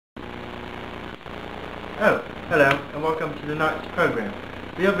Oh, hello, and welcome to tonight's program.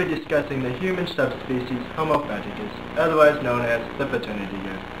 We'll be discussing the human subspecies Homo Fraternity, otherwise known as the Fraternity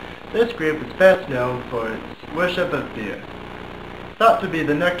Guy. This group is best known for its worship of beer. Thought to be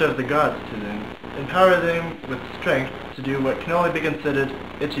the nectar of the gods to them, empower them with strength to do what can only be considered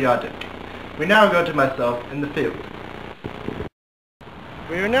idiotic. We now go to myself in the field.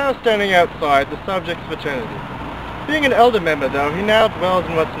 We are now standing outside the subject's fraternity. Being an elder member, though, he now dwells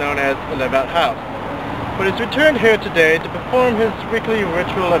in what's known as a live-out house, but has returned here today to perform his weekly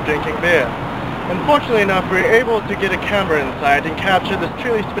ritual of drinking beer. Unfortunately enough, we were able to get a camera inside and capture this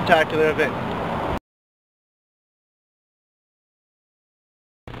truly spectacular event.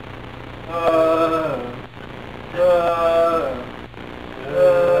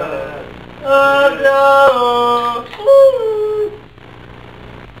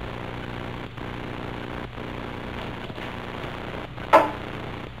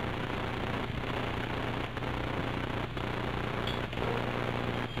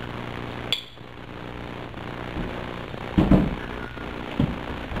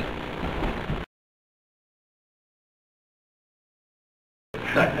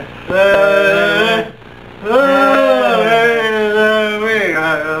 No!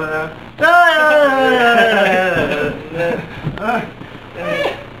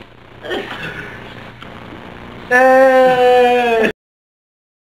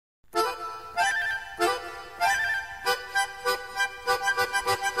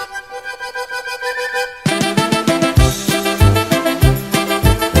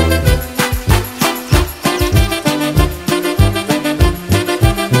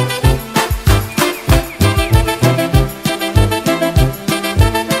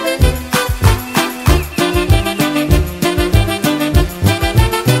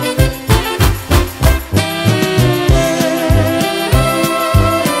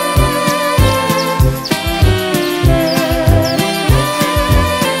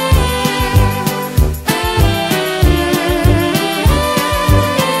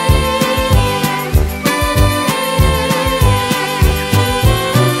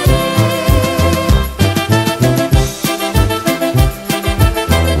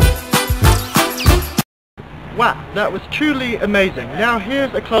 Wow, that was truly amazing. Now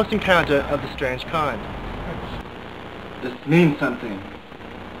here's a close encounter of the strange kind. This means something.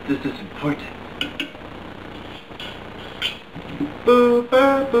 This is important. Boo,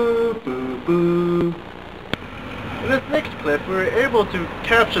 boo, boo, boo, boo. In this next clip, we were able to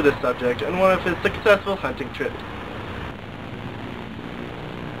capture the subject on one of his successful hunting trips.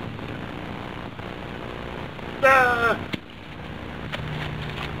 Ah!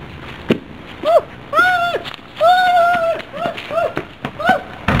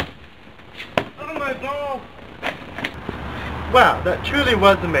 Wow, that truly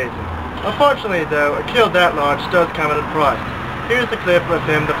was amazing. Unfortunately though, a kill that large does come at a price. Here's a clip of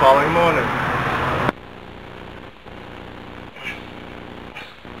him the following morning.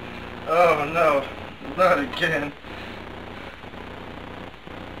 Oh no, not again.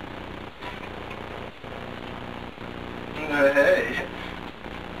 Hey.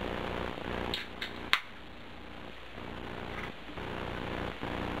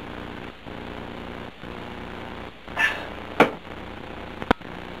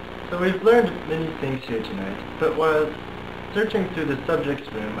 So we've learned many things here tonight, but while searching through the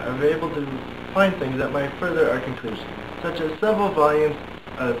subject's room, I was able to find things that might further our conclusion, such as several volumes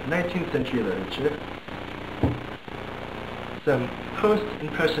of 19th century literature, some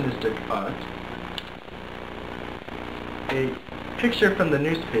post-impressionistic art, a picture from the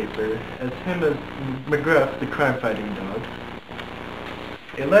newspaper as him as McGruff, the crime-fighting dog,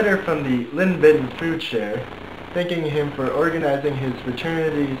 a letter from the Lynn food share, thanking him for organizing his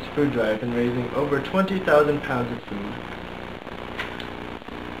fraternity's food drive and raising over 20,000 pounds of food.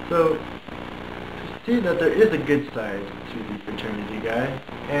 So, to see that there is a good side to the Fraternity Guy,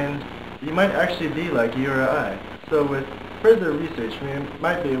 and you might actually be like you or I. So with further research, we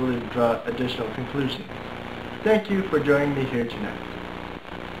might be able to draw additional conclusions. Thank you for joining me here tonight.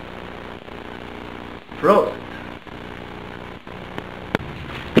 Prost!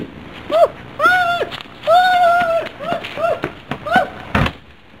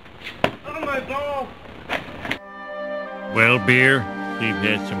 Well, beer, we've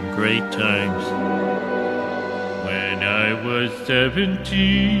had some great times. When I was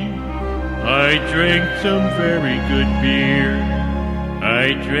 17, I drank some very good beer.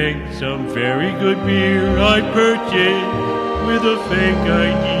 I drank some very good beer I purchased with a fake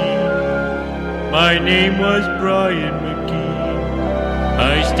ID. My name was Brian McGee.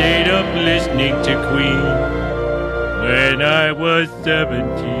 I stayed up listening to Queen when I was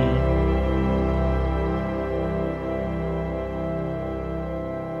 17.